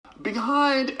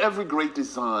Behind every great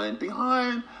design,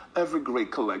 behind every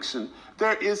great collection,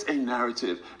 there is a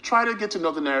narrative. Try to get to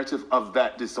know the narrative of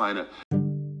that designer.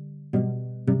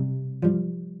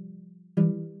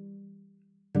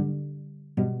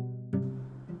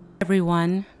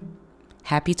 Everyone,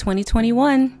 happy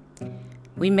 2021.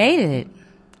 We made it.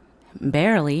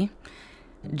 Barely.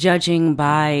 Judging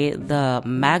by the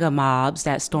MAGA mobs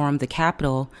that stormed the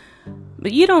Capitol.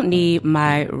 But you don't need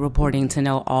my reporting to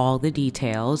know all the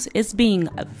details. It's being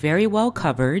very well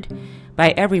covered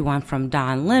by everyone from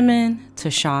Don Lemon to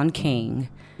Shaun King.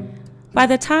 By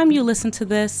the time you listen to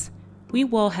this, we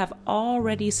will have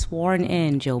already sworn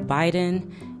in Joe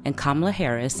Biden and Kamala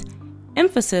Harris.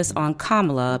 Emphasis on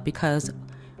Kamala because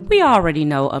we already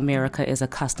know America is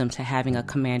accustomed to having a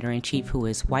commander-in-chief who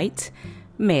is white,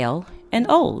 male, and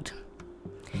old.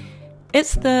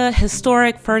 It's the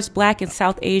historic first Black and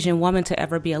South Asian woman to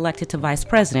ever be elected to vice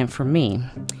president for me.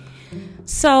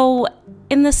 So,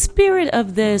 in the spirit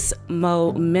of this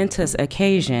momentous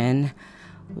occasion,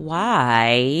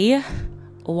 why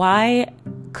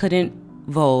couldn't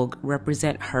Vogue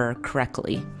represent her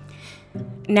correctly?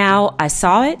 Now, I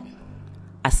saw it,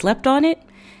 I slept on it,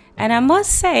 and I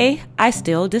must say, I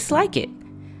still dislike it.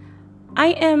 I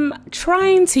am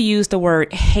trying to use the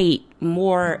word hate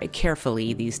more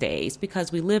carefully these days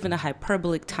because we live in a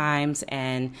hyperbolic times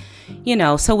and,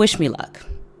 so wish me luck.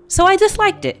 So I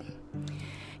disliked it.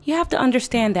 You have to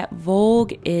understand that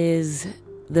Vogue is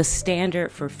the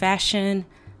standard for fashion,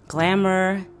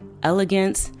 glamour,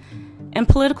 elegance, and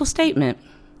political statement.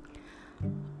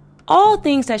 All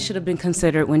things that should have been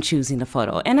considered when choosing the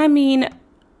photo. And I mean,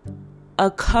 a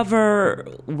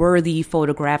cover-worthy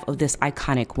photograph of this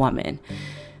iconic woman.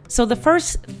 So the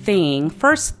first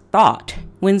thought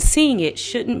when seeing it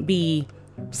shouldn't be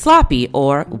sloppy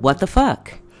or what the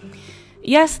fuck.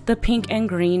 Yes, the pink and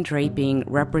green draping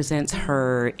represents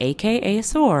her aka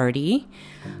sorority,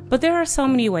 but there are so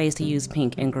many ways to use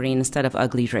pink and green instead of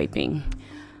ugly draping.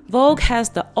 Vogue has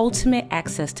the ultimate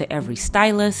access to every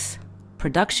stylist,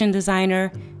 production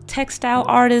designer, textile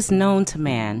artist known to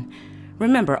man.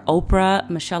 Remember, Oprah,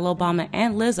 Michelle Obama,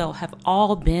 and Lizzo have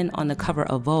all been on the cover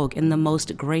of Vogue in the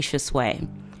most gracious way.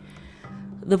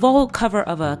 The Vogue cover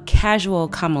of a casual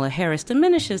Kamala Harris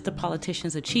diminishes the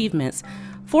politician's achievements,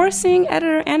 forcing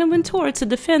editor Anna Wintour to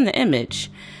defend the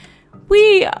image.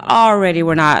 We already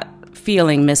were not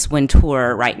feeling Miss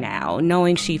Wintour right now,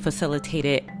 knowing she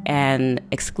facilitated an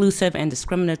exclusive and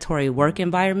discriminatory work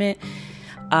environment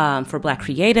for Black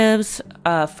creatives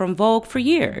from Vogue for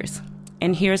years.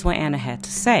 And here's what Anna had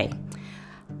to say.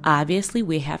 Obviously,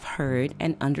 we have heard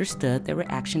and understood the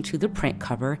reaction to the print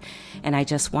cover, and I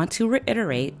just want to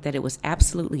reiterate that it was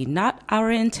absolutely not our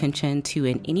intention to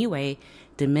in any way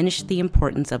diminish the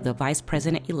importance of the Vice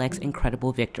President-elect's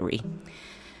incredible victory.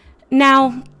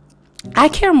 Now, I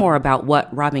care more about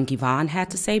what Robin Givhan had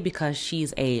to say because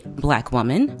she's a Black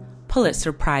woman,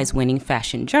 Pulitzer Prize-winning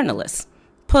fashion journalist.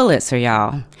 Pulitzer,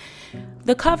 y'all.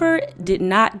 The cover did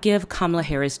not give Kamala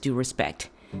Harris due respect.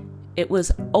 It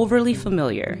was overly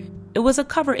familiar. It was a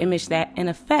cover image that, in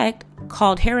effect,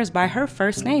 called Harris by her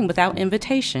first name without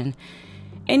invitation.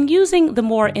 And using the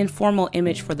more informal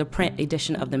image for the print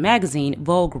edition of the magazine,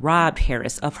 Vogue robbed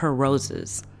Harris of her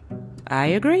roses. I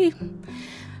agree.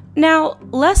 Now,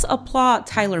 let's applaud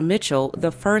Tyler Mitchell,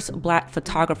 the first Black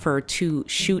photographer to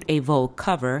shoot a Vogue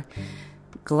cover.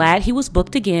 Glad he was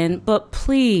booked again, but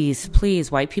please,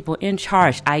 white people in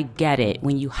charge, I get it.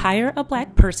 When you hire a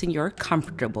Black person you're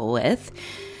comfortable with,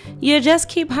 you just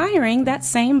keep hiring that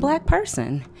same Black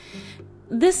person.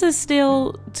 This is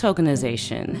still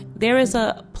tokenization. There is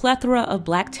a plethora of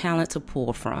Black talent to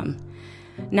pull from.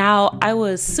 Now, I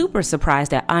was super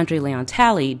surprised that Andre Leon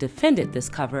Talley defended this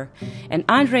cover, and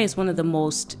Andre is one of the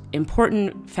most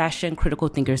important fashion critical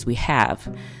thinkers we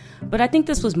have. But I think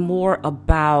this was more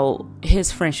about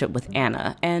his friendship with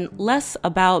Anna and less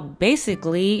about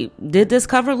basically, did this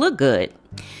cover look good?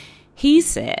 He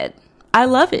said, I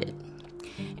love it.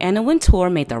 Anna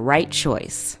Wintour made the right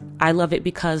choice. I love it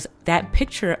because that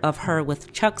picture of her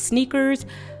with Chuck sneakers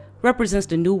represents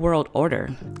the New World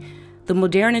Order, the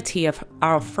modernity of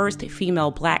our first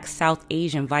female Black South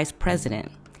Asian vice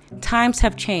president. Times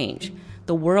have changed.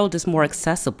 The world is more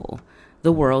accessible.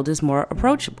 The world is more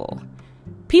approachable.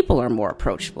 People are more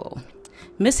approachable.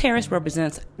 Miss Harris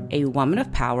represents a woman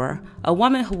of power, a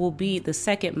woman who will be the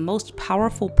second most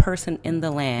powerful person in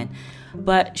the land,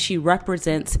 but she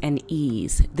represents an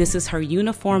ease. This is her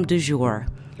uniform du jour.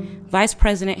 Vice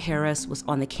President Harris was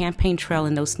on the campaign trail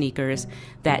in those sneakers,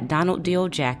 that Donald Deal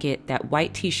jacket, that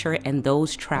white t-shirt, and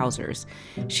those trousers.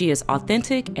 She is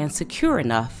authentic and secure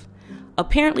enough,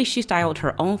 Apparently, she styled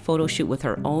her own photo shoot with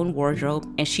her own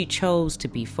wardrobe, and she chose to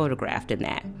be photographed in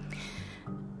that.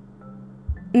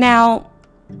 Now,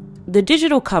 the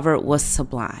digital cover was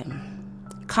sublime.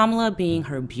 Kamala being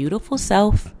her beautiful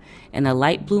self in a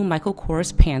light blue Michael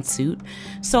Kors pantsuit.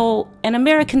 So, an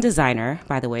American designer,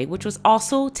 by the way, which was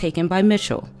also taken by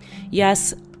Mitchell.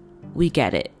 Yes, we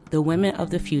get it. The women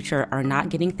of the future are not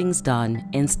getting things done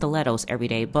in stilettos every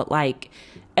day, but like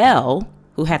Elle,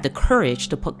 who had the courage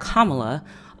to put Kamala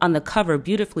on the cover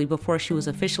beautifully before she was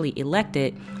officially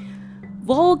elected,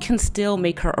 Vogue can still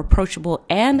make her approachable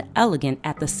and elegant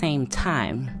at the same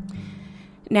time.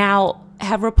 Now,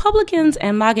 have Republicans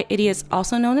and MAGA idiots,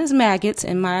 also known as maggots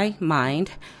in my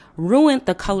mind, ruined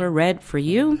the color red for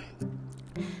you?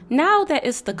 Now that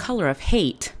it's the color of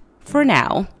hate, for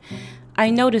now,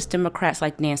 I noticed Democrats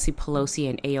like Nancy Pelosi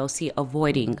and AOC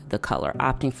avoiding the color,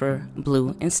 opting for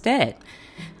blue instead.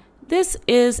 This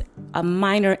is a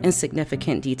minor,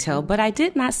 insignificant detail, but I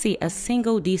did not see a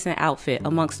single decent outfit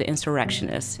amongst the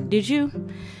insurrectionists. Did you?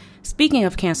 Speaking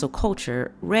of cancel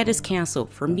culture, red is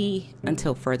canceled for me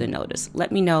until further notice.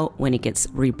 Let me know when it gets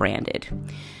rebranded.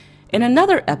 In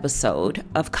another episode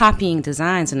of Copying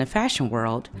Designs in the Fashion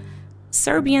World,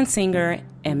 Serbian singer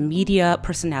and media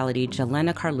personality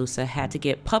Jelena Karlusa had to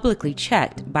get publicly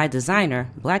checked by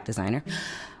black designer,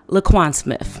 Laquan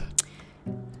Smith.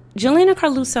 Jelena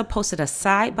Karlusa posted a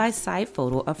side-by-side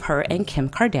photo of her and Kim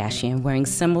Kardashian wearing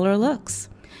similar looks.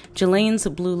 Jelena's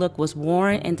blue look was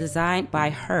worn and designed by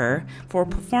her for a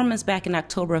performance back in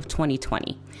October of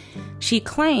 2020. She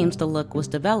claims the look was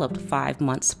developed 5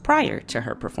 months prior to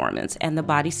her performance, and the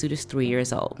bodysuit is 3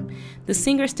 years old. The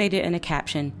singer stated in a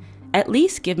caption, "At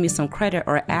least give me some credit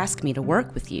or ask me to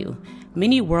work with you.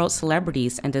 Many world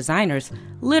celebrities and designers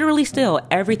literally steal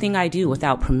everything I do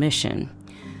without permission."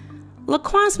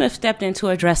 Laquan Smith stepped in to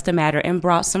address the matter and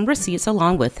brought some receipts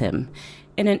along with him.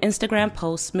 In an Instagram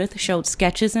post, Smith showed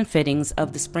sketches and fittings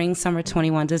of the Spring/Summer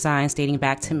 21 designs dating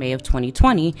back to May of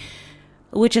 2020,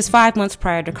 which is 5 months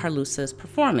prior to Karlusa's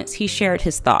performance. He shared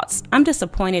his thoughts. "I'm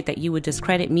disappointed that you would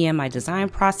discredit me and my design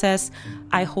process.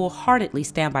 I wholeheartedly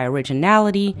stand by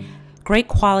originality, great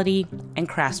quality, and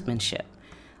craftsmanship.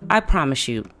 I promise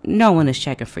you, no one is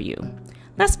checking for you."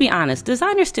 Let's be honest,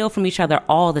 designers steal from each other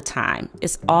all the time.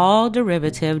 It's all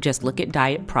derivative, just look at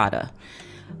Diet Prada.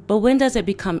 But when does it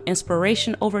become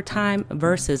inspiration over time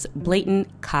versus blatant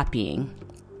copying?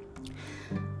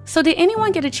 So did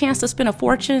anyone get a chance to spend a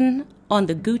fortune on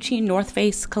the Gucci North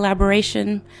Face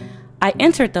collaboration? I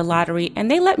entered the lottery and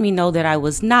they let me know that I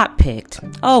was not picked.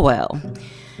 Oh well.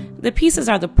 The pieces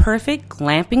are the perfect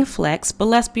glamping flex, but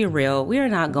let's be real, we are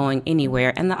not going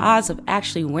anywhere, and the odds of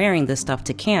actually wearing this stuff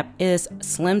to camp is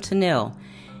slim to nil.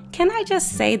 Can I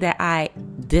just say that I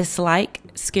dislike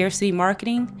scarcity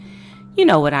marketing? You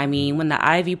know what I mean, when the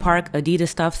Ivy Park Adidas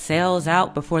stuff sells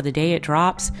out before the day it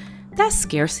drops, that's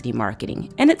scarcity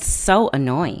marketing, and it's so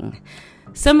annoying.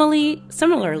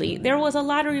 Similarly, there was a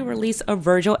lottery release of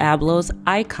Virgil Abloh's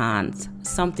Icons,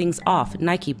 Something's Off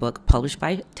Nike book published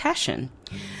by Taschen.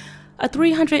 A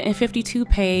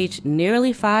 352-page,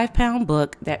 nearly 5-pound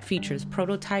book that features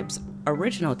prototypes,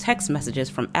 original text messages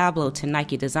from Abloh to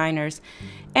Nike designers,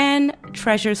 and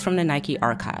treasures from the Nike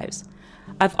archives.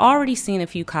 I've already seen a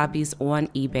few copies on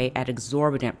eBay at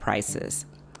exorbitant prices.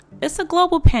 It's a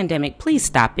global pandemic, please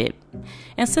stop it.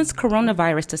 And since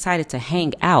coronavirus decided to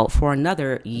hang out for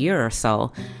another year or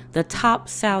so, the top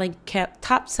selling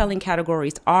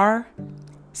categories are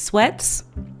sweats,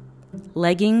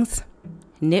 leggings,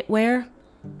 knitwear,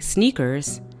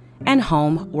 sneakers, and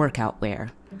home workout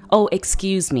wear. Oh,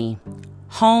 excuse me,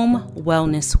 home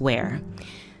wellness wear.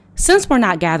 Since we're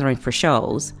not gathering for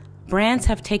shows, brands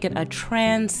have taken a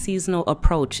trans-seasonal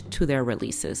approach to their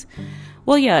releases.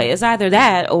 Well, yeah, it's either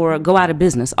that or go out of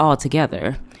business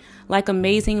altogether, like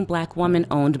amazing black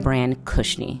woman-owned brand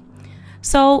Kushni.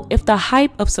 So if the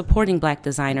hype of supporting black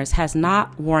designers has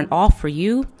not worn off for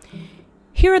you,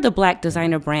 here are the black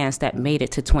designer brands that made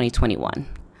it to 2021.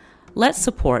 Let's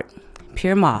support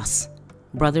Pure Moss,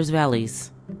 Brothers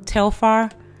Valleys,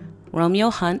 Telfar, Romeo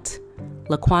Hunt,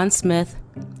 Laquan Smith,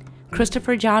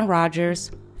 Christopher John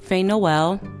Rogers, Faye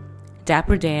Noel,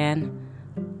 Dapper Dan,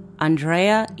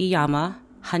 Andrea Iyama,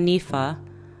 Hanifa,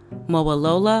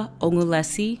 Moalola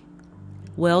Ogulesi,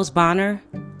 Wells Bonner,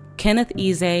 Kenneth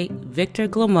Eze, Victor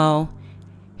Glamour,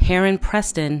 Heron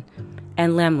Preston,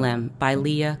 and Lemlem by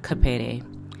Leah Capere.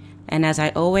 And as I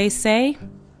always say,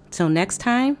 till next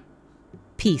time,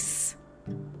 peace.